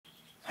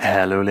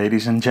Hello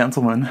ladies and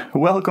gentlemen,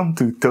 welcome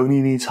to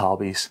Tony Needs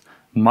Hobbies.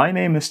 My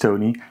name is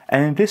Tony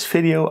and in this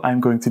video I'm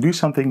going to do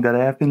something that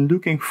I have been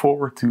looking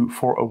forward to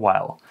for a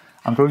while.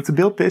 I'm going to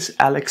build this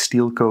Alec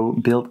Steele Co.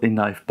 Build a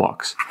Knife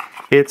box.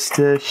 It's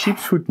the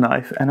sheep's foot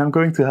knife and I'm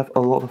going to have a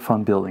lot of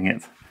fun building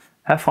it.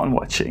 Have fun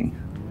watching.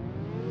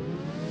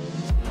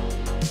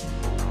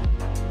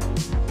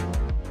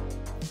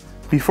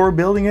 Before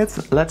building it,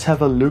 let's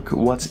have a look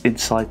what's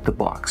inside the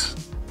box.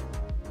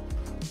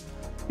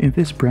 In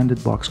this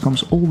branded box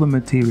comes all the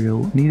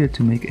material needed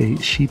to make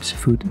a sheep's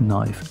foot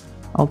knife.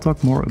 I'll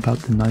talk more about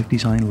the knife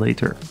design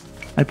later.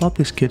 I bought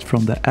this kit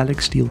from the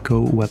Alec Steele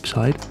Co.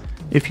 website.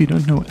 If you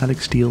don't know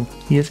Alec Steele,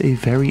 he is a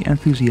very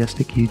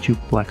enthusiastic YouTube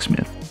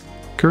blacksmith.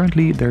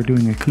 Currently they're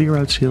doing a clear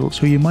out sale,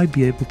 so you might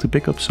be able to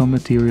pick up some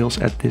materials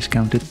at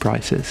discounted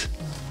prices.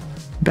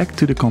 Back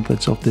to the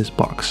contents of this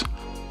box.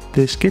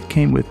 This kit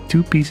came with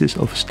 2 pieces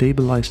of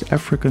stabilized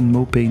African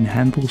mopane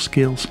handle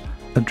scales,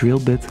 a drill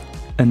bit,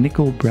 a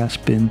nickel brass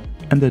pin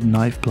and a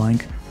knife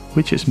blank,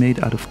 which is made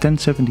out of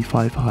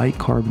 1075 high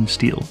carbon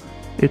steel.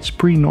 It's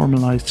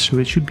pre-normalized, so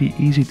it should be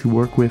easy to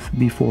work with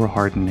before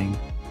hardening.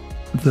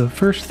 The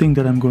first thing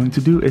that I'm going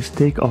to do is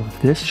take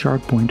off this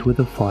sharp point with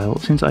a file,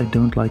 since I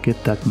don't like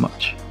it that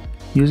much.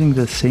 Using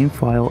the same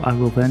file I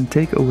will then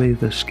take away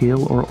the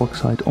scale or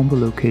oxide on the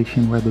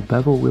location where the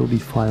bevel will be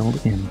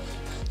filed in.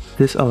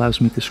 This allows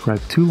me to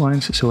scribe 2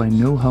 lines so I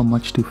know how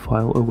much to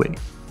file away.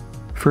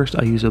 First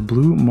I use a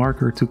blue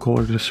marker to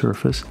color the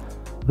surface.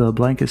 The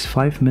blank is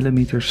 5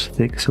 mm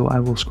thick, so I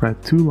will scribe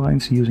 2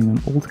 lines using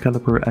an old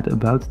caliper at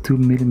about 2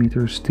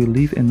 mm to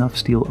leave enough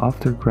steel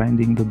after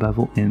grinding the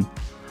bevel in.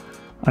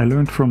 I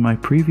learned from my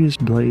previous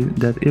blade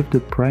that if the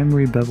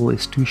primary bevel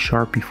is too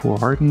sharp before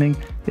hardening,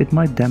 it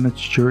might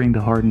damage during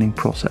the hardening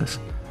process.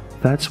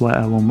 That's why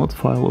I will not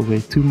file away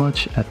too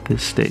much at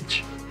this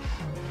stage.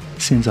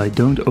 Since I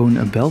don't own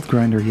a belt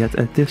grinder yet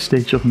at this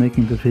stage of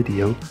making the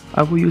video,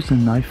 I will use the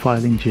knife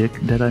filing jig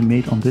that I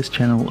made on this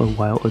channel a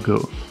while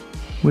ago.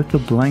 With the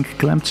blank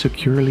clamped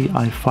securely,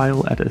 I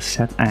file at a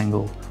set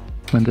angle.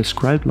 When the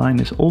scribed line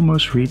is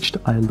almost reached,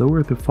 I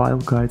lower the file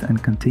guide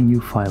and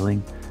continue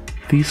filing.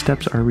 These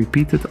steps are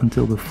repeated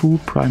until the full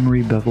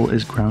primary bevel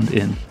is ground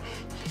in.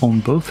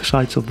 On both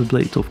sides of the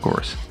blade, of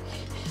course.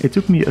 It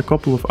took me a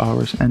couple of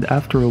hours, and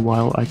after a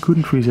while I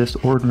couldn't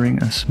resist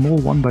ordering a small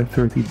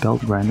 1x30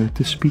 belt grinder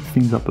to speed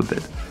things up a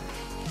bit.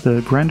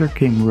 The grinder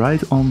came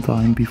right on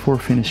time before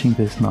finishing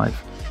this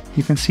knife.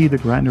 You can see the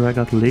grinder I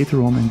got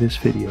later on in this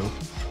video.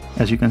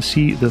 As you can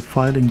see, the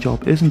filing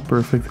job isn't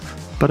perfect,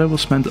 but I will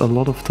spend a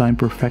lot of time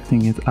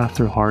perfecting it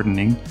after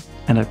hardening,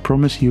 and I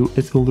promise you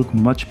it will look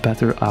much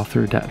better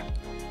after that.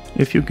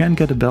 If you can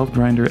get a belt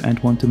grinder and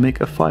want to make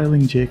a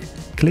filing jig,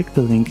 click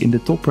the link in the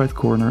top right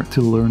corner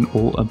to learn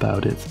all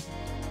about it.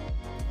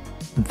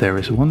 There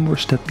is one more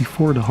step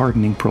before the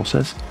hardening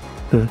process.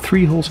 The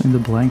 3 holes in the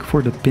blank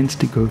for the pins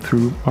to go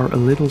through are a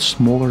little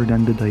smaller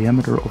than the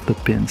diameter of the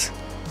pins.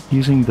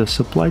 Using the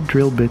supplied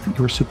drill bit,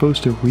 you're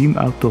supposed to ream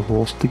out the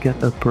holes to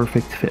get a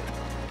perfect fit.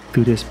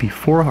 Do this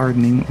before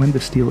hardening when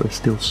the steel is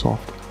still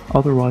soft,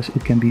 otherwise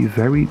it can be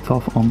very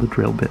tough on the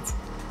drill bit.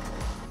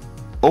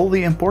 All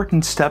the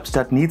important steps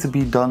that need to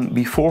be done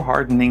before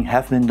hardening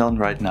have been done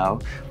right now,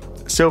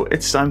 so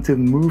it's time to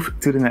move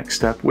to the next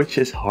step, which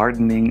is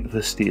hardening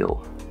the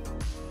steel.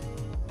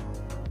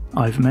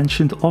 I've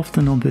mentioned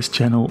often on this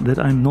channel that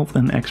I'm not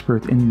an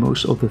expert in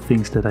most of the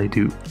things that I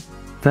do.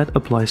 That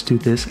applies to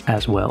this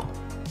as well.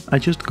 I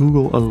just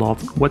Google a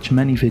lot, watch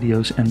many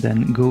videos and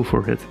then go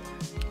for it.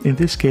 In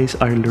this case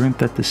I learned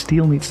that the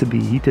steel needs to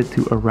be heated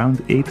to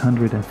around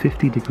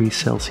 850 degrees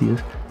Celsius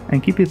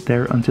and keep it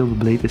there until the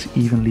blade is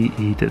evenly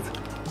heated.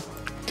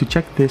 To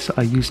check this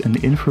I use an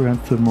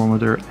infrared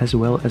thermometer as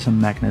well as a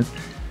magnet,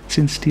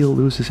 since steel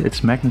loses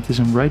its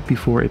magnetism right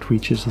before it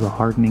reaches the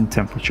hardening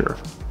temperature.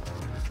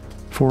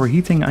 For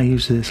heating I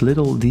use this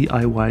little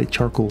DIY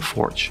charcoal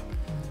forge.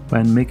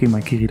 When making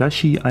my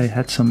kiridashi I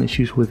had some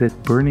issues with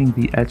it burning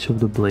the edge of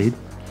the blade.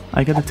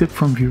 I got a tip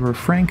from viewer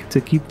Frank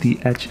to keep the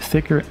edge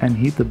thicker and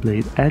heat the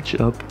blade edge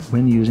up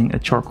when using a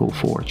charcoal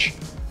forge.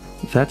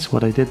 That's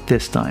what I did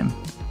this time.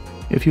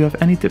 If you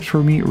have any tips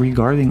for me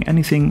regarding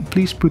anything,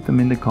 please put them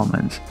in the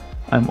comments.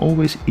 I'm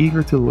always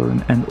eager to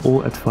learn and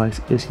all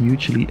advice is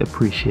hugely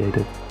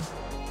appreciated.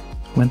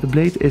 When the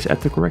blade is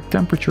at the correct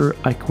temperature,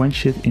 I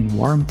quench it in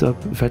warmed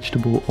up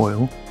vegetable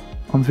oil.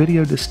 On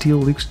video the steel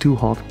looks too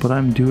hot, but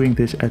I'm doing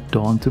this at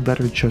dawn to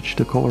better judge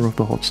the color of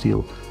the hot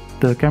steel.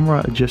 The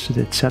camera adjusted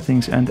its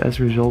settings and as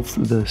a result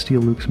the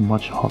steel looks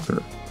much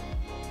hotter.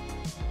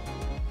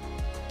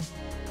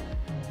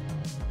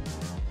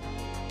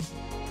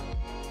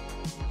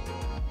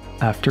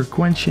 After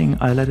quenching,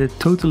 I let it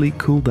totally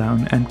cool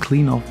down and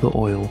clean off the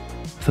oil.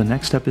 The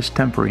next step is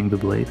tempering the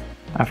blade.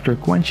 After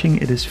quenching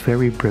it is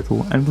very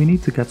brittle and we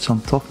need to get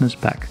some toughness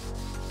back.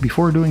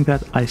 Before doing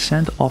that I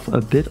sand off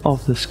a bit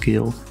of the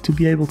scale to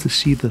be able to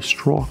see the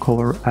straw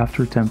color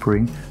after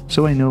tempering,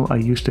 so I know I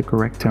used the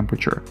correct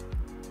temperature.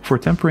 For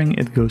tempering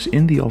it goes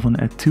in the oven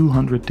at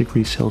 200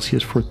 degrees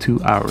Celsius for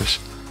 2 hours.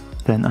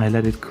 Then I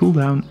let it cool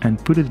down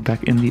and put it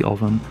back in the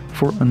oven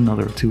for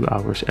another 2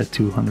 hours at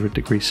 200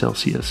 degrees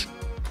Celsius.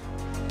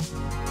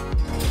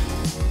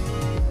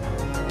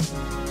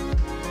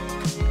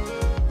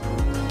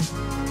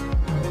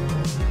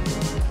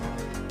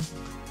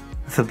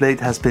 The blade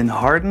has been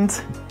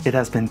hardened, it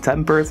has been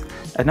tempered,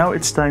 and now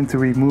it's time to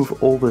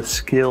remove all the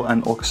scale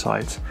and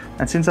oxides.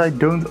 And since I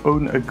don't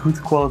own a good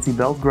quality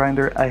belt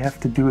grinder, I have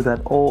to do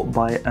that all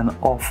by an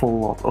awful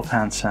lot of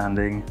hand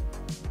sanding.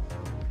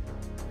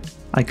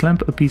 I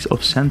clamp a piece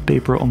of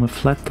sandpaper on a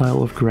flat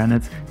tile of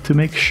granite to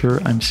make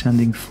sure I'm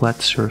sanding flat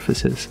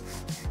surfaces.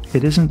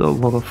 It isn't a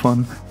lot of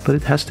fun, but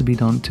it has to be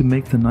done to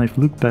make the knife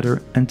look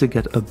better and to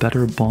get a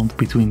better bond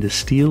between the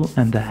steel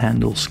and the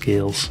handle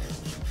scales.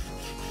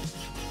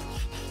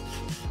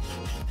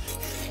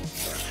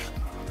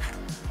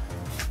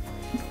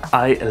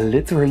 I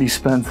literally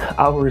spent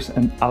hours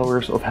and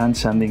hours of hand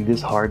sanding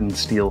this hardened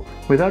steel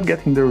without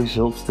getting the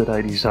results that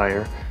I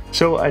desire.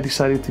 So I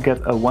decided to get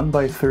a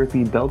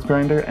 1x30 belt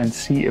grinder and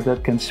see if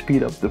that can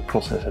speed up the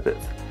process a bit.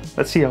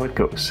 Let's see how it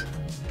goes.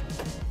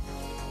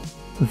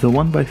 The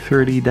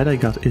 1x30 that I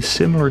got is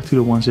similar to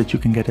the ones that you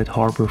can get at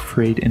Harbor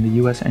Freight in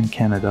the US and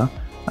Canada.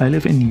 I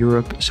live in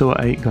Europe, so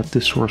I got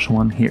the source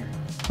one here.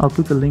 I'll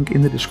put a link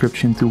in the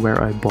description to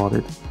where I bought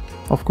it.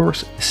 Of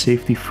course,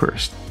 safety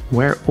first.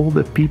 Wear all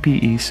the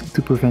PPEs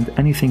to prevent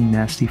anything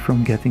nasty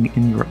from getting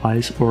in your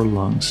eyes or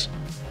lungs.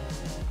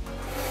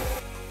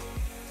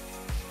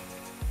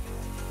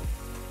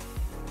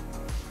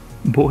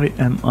 Boy,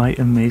 am I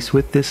amazed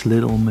with this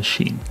little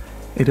machine.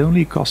 It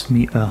only cost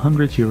me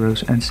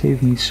 €100 and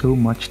saved me so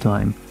much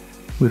time.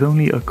 With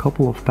only a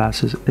couple of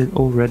passes, it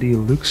already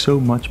looks so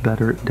much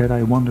better that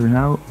I wonder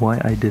now why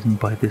I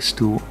didn't buy this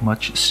tool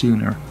much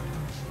sooner.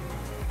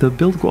 The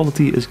build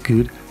quality is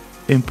good.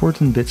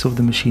 Important bits of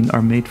the machine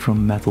are made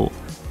from metal.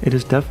 It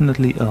is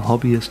definitely a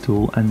hobbyist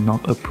tool and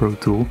not a pro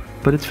tool,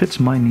 but it fits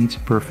my needs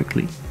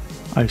perfectly.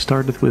 I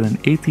started with an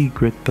 80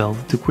 grit belt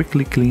to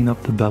quickly clean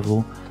up the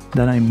bevel,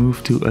 then I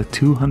moved to a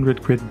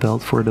 200 grit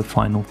belt for the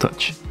final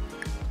touch.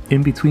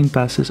 In between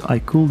passes I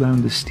cool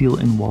down the steel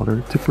in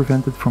water to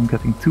prevent it from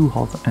getting too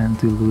hot and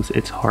to lose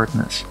its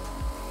hardness.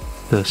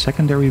 The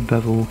secondary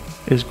bevel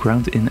is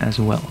ground in as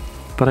well,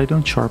 but I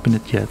don't sharpen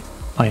it yet.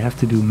 I have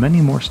to do many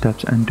more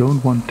steps and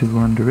don't want to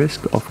run the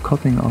risk of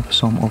cutting off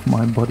some of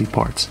my body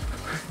parts.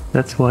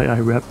 That's why I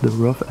wrap the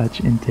rough edge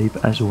in tape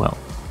as well.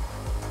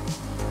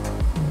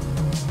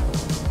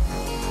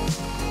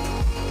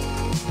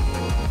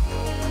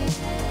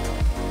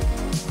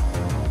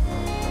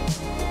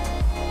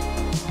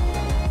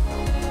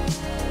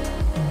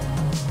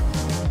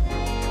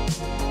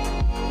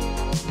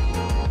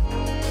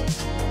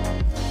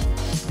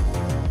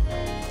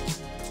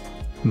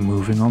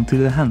 Moving on to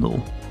the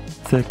handle.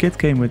 The kit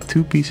came with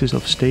 2 pieces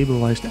of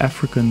stabilized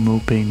African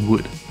mopane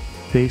wood.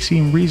 They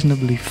seem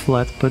reasonably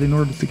flat, but in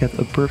order to get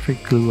a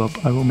perfect glue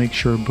up, I will make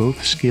sure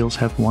both scales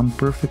have one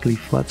perfectly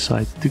flat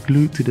side to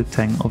glue to the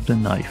tang of the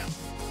knife.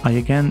 I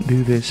again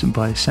do this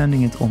by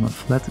sanding it on a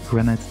flat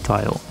granite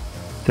tile.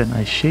 Then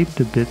I shape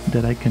the bit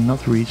that I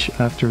cannot reach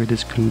after it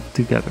is glued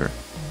together.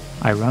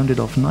 I round it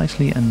off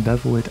nicely and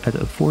bevel it at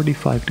a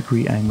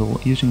 45-degree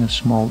angle using a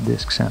small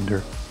disc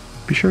sander.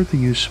 Be sure to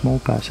use small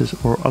passes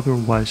or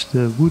otherwise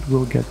the wood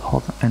will get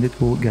hot and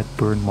it will get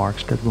burn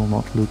marks that will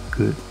not look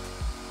good.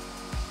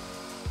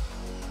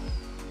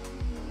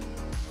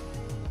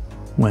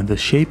 When the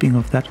shaping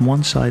of that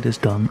one side is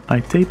done, I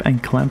tape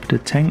and clamp the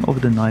tang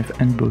of the knife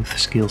and both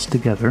scales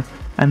together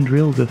and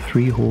drill the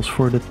 3 holes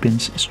for the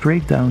pins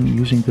straight down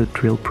using the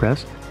drill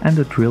press and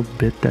the drilled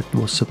bit that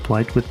was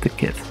supplied with the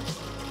kit.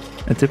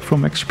 A tip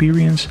from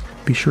experience,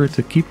 be sure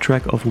to keep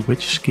track of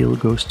which scale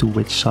goes to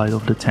which side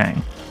of the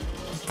tang.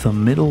 The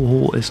middle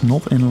hole is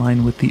not in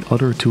line with the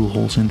other 2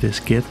 holes in this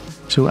kit,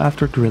 so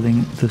after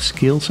drilling the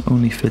scales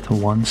only fit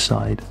one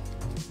side.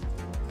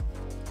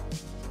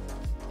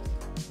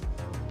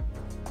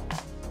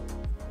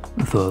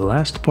 The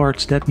last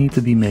parts that need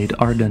to be made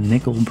are the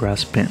nickel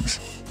brass pins.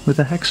 With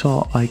a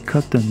hacksaw I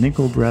cut the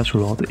nickel brass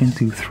rod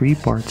into 3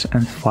 parts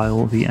and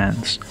file the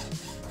ends.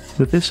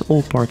 With this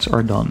all parts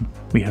are done.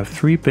 We have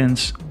 3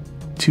 pins,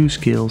 2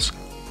 scales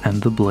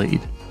and the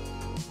blade.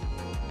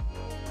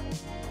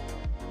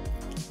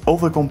 All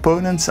the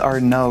components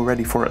are now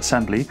ready for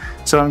assembly,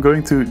 so I'm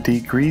going to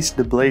degrease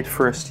the blade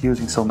first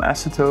using some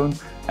acetone,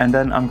 and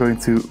then I'm going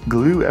to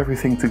glue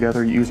everything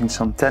together using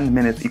some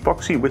 10-minute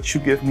epoxy, which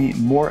should give me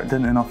more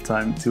than enough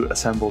time to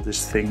assemble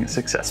this thing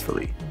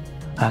successfully.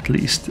 At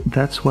least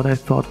that's what I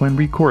thought when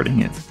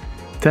recording it.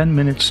 10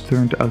 minutes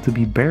turned out to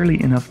be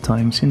barely enough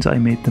time since I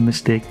made the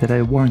mistake that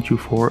I warned you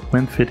for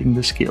when fitting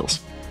the scales.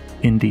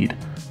 Indeed,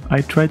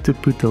 I tried to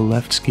put the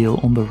left scale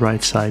on the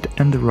right side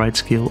and the right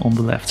scale on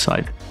the left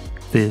side.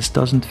 This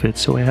doesn't fit,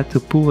 so I had to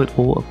pull it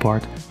all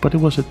apart, but it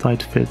was a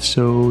tight fit,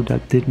 so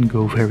that didn't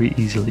go very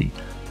easily.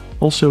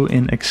 Also,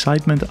 in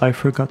excitement I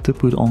forgot to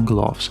put on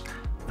gloves.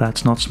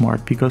 That's not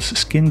smart, because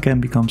skin can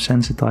become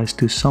sensitized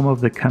to some of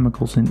the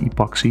chemicals in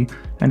epoxy,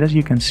 and as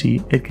you can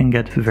see, it can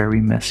get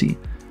very messy.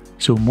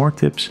 So more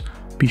tips: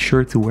 Be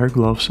sure to wear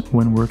gloves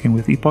when working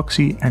with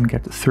epoxy and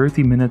get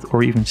 30-minute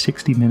or even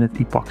 60-minute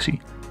epoxy.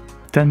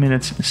 10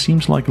 minutes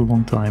seems like a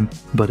long time,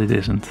 but it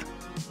isn't.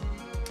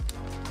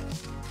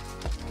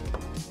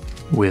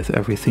 With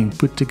everything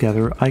put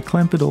together, I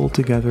clamp it all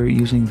together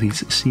using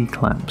these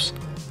C-clamps.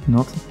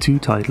 Not too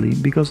tightly,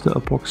 because the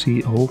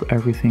epoxy holds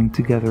everything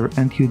together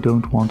and you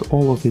don't want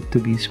all of it to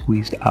be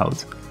squeezed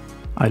out.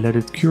 I let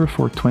it cure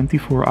for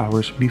 24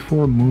 hours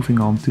before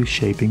moving on to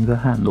shaping the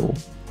handle.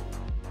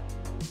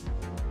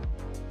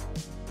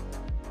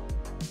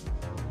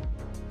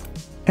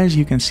 As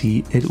you can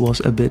see, it was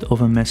a bit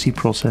of a messy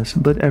process,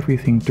 but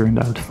everything turned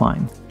out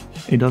fine.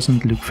 It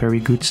doesn't look very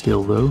good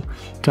still though,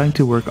 time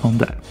to work on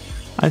that.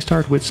 I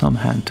start with some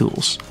hand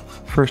tools.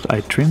 First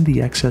I trim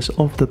the excess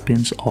of the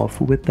pins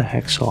off with the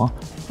hacksaw,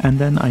 and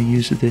then I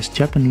use this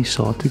Japanese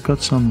saw to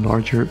cut some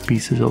larger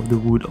pieces of the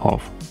wood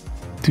off.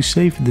 To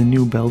save the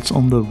new belts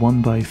on the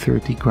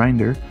 1x30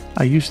 grinder,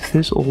 I used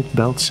this old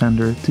belt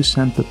sander to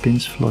sand the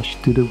pins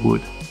flush to the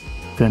wood.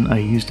 Then I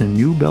used a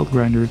new belt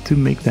grinder to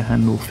make the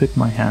handle fit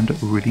my hand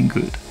really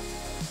good.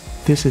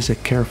 This is a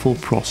careful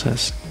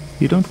process.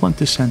 You don't want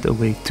to sand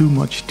away too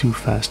much too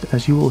fast,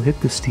 as you will hit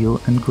the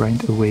steel and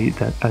grind away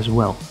that as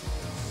well.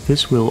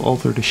 This will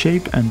alter the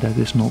shape and that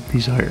is not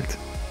desired.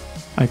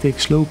 I take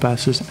slow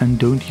passes and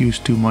don't use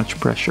too much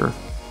pressure.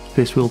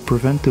 This will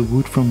prevent the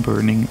wood from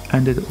burning,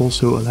 and it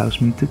also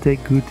allows me to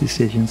take good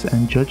decisions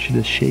and judge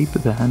the shape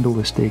the handle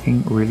is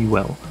taking really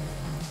well.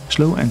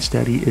 Slow and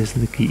steady is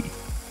the key.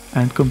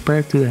 And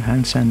compared to the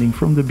hand sanding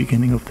from the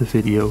beginning of the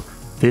video,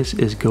 this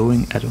is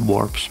going at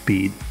warp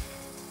speed.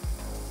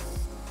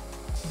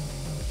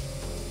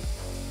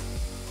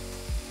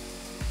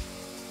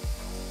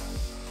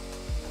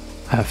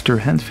 After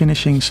hand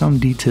finishing some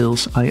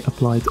details, I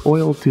applied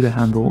oil to the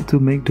handle to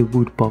make the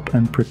wood pop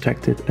and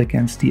protect it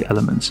against the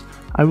elements.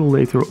 I will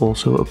later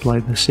also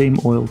apply the same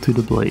oil to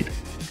the blade.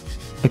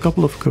 A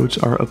couple of coats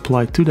are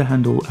applied to the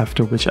handle,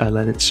 after which I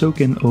let it soak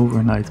in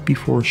overnight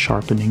before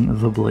sharpening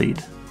the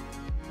blade.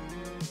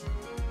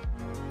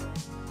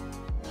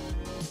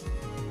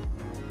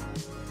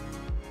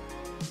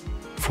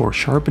 For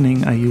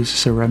sharpening I use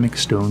ceramic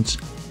stones.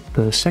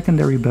 The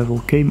secondary bevel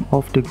came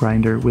off the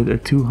grinder with a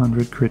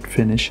 200 grit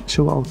finish,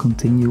 so I'll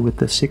continue with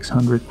the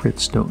 600 grit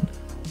stone,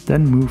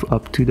 then move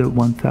up to the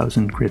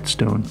 1000 grit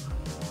stone.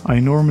 I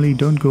normally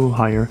don't go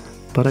higher,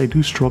 but I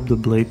do strop the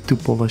blade to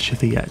polish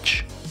the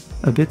edge.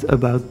 A bit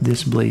about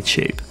this blade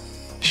shape.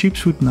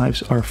 Sheepsfoot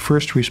knives are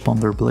first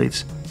responder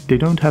blades. They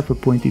don't have a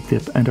pointy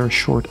tip and are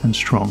short and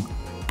strong,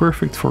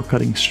 perfect for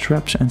cutting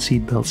straps and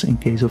seat belts in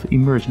case of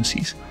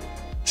emergencies.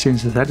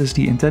 Since that is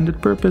the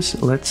intended purpose,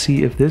 let's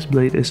see if this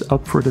blade is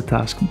up for the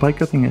task by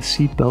cutting a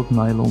seatbelt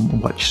nylon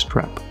watch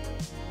strap.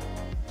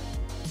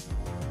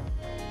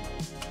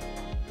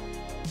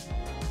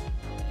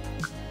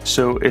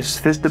 So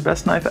is this the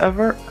best knife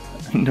ever?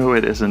 No,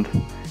 it isn't.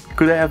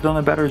 Could I have done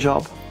a better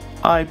job?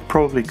 I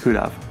probably could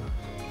have.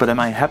 But am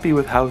I happy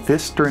with how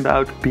this turned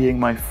out, being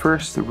my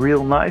first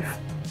real knife?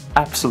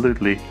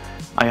 Absolutely.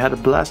 I had a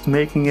blast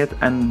making it,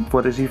 and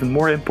what is even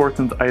more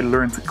important, I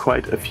learned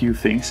quite a few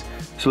things.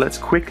 So let's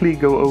quickly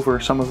go over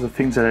some of the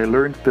things that I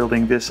learned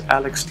building this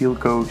Alec Steele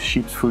Co.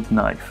 sheepsfoot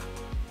knife.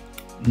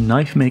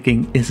 Knife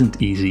making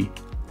isn't easy.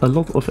 A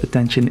lot of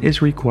attention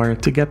is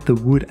required to get the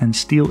wood and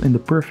steel in the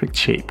perfect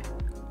shape.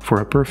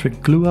 For a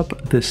perfect glue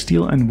up, the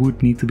steel and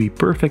wood need to be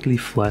perfectly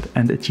flat,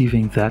 and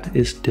achieving that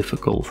is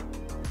difficult.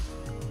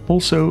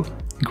 Also,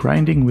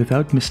 grinding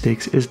without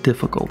mistakes is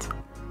difficult.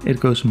 It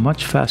goes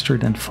much faster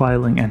than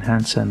filing and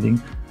hand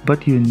sanding,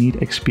 but you need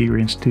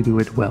experience to do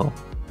it well.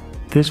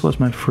 This was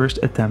my first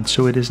attempt,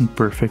 so it isn't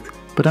perfect,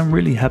 but I'm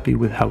really happy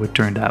with how it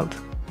turned out.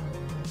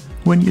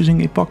 When using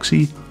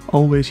epoxy,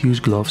 always use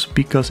gloves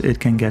because it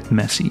can get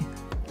messy.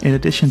 In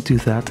addition to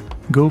that,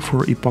 go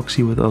for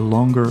epoxy with a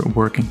longer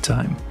working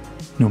time.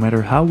 No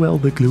matter how well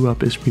the glue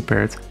up is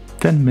prepared,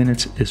 10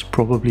 minutes is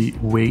probably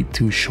way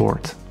too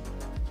short.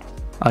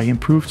 I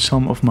improved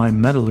some of my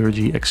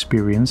metallurgy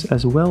experience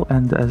as well,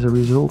 and as a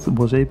result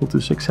was able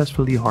to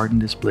successfully harden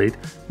this blade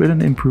with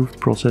an improved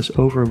process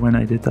over when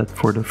I did that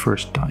for the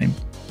first time.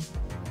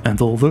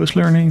 And all those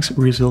learnings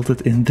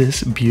resulted in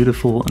this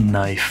beautiful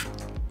knife.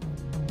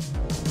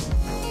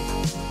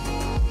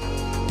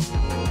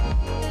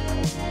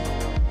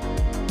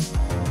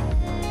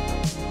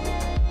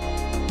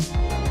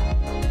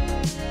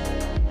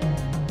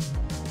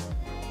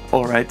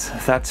 Alright,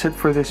 that's it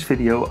for this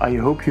video. I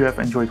hope you have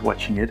enjoyed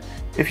watching it.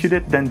 If you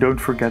did, then don't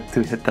forget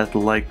to hit that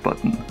like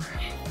button.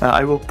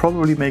 I will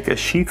probably make a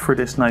sheath for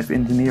this knife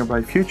in the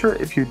nearby future.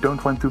 If you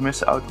don't want to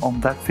miss out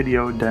on that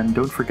video, then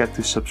don't forget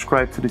to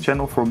subscribe to the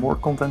channel for more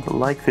content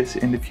like this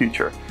in the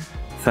future.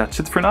 That's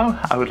it for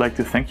now. I would like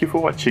to thank you for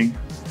watching.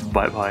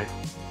 Bye bye.